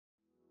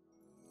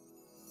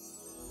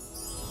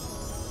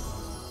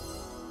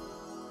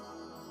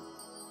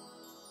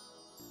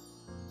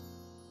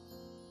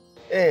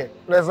Hey,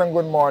 pleasant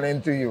good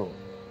morning to you.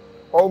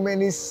 How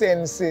many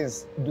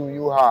senses do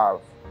you have?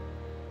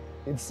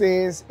 It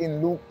says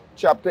in Luke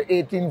chapter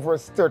 18,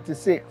 verse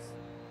 36,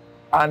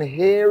 and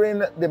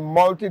hearing the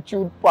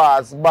multitude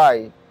pass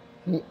by,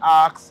 he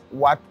asked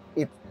what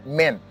it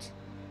meant.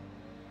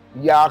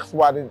 He asked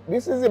what it...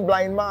 This is a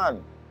blind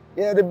man.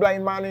 Yeah, the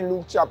blind man in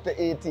Luke chapter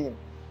 18.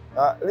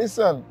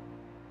 Listen,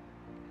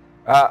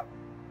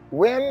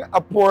 when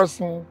a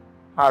person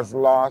has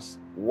lost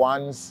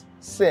one's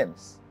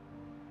sense,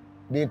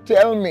 they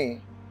tell me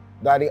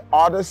that the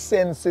other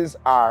senses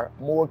are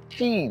more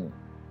keen.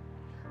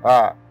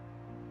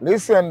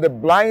 Listen, the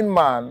blind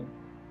man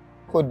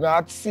could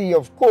not see,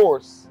 of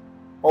course.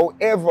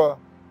 However,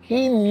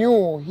 he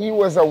knew, he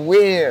was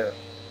aware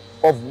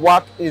of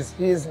what is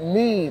his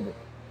need.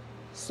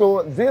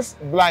 So this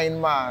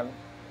blind man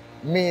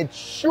made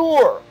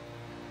sure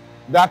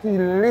that he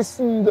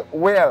listened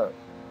well.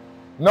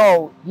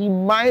 Now, he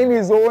minded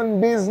his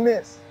own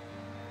business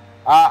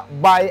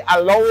by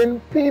allowing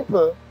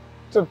people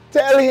to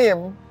tell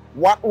him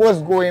what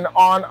was going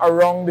on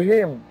around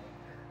him.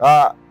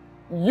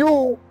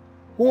 You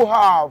who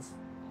have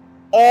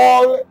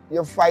all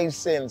your five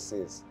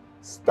senses,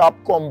 stop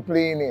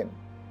complaining.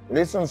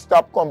 Listen,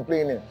 stop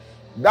complaining.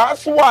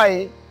 That's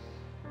why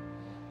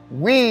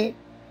we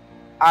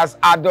as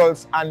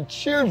adults and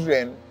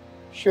children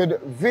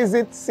should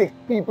visit sick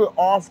people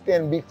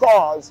often,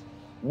 because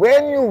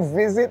when you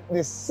visit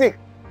the sick,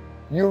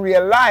 you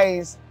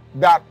realize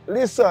that,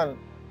 listen,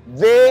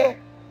 they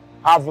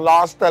have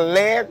lost a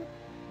leg,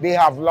 they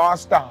have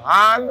lost a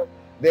hand,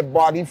 their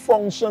body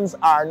functions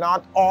are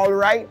not all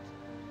right.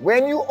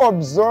 When you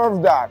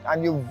observe that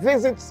and you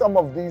visit some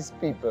of these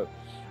people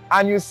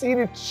and you see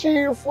the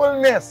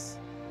cheerfulness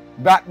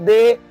that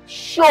they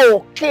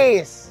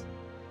showcase,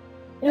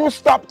 you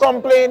stop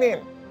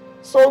complaining.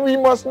 So we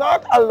must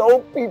not allow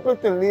people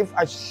to live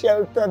a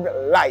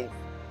sheltered life,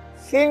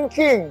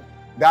 thinking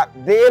that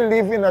they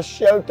live in a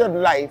sheltered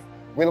life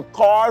will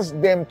cause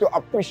them to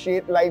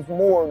appreciate life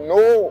more.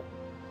 No.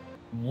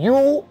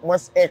 You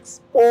must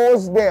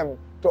expose them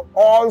to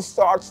all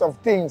sorts of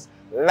things,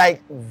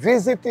 like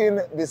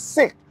visiting the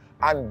sick,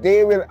 and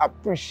they will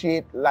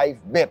appreciate life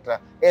better,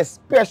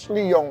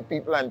 especially young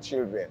people and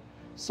children.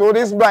 So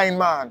this blind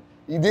man,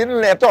 he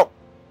didn't let up.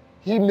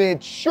 He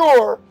made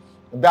sure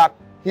that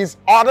his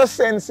other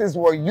senses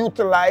were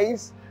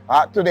utilized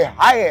to the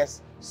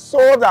highest,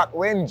 so that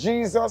when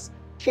Jesus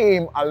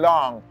came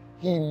along,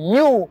 he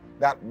knew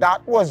that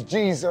that was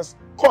Jesus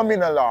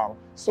coming along,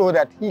 so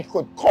that he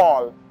could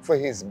call for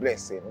his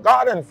blessing.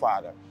 God and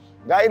Father,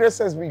 guide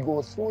us as we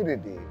go through the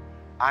day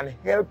and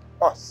help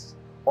us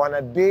on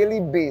a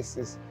daily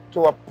basis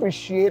to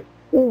appreciate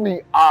who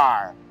we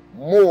are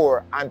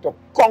more and to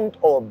count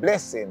our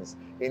blessings.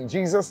 In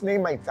Jesus'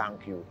 name I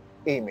thank you.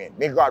 Amen.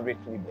 May God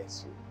richly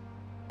bless you.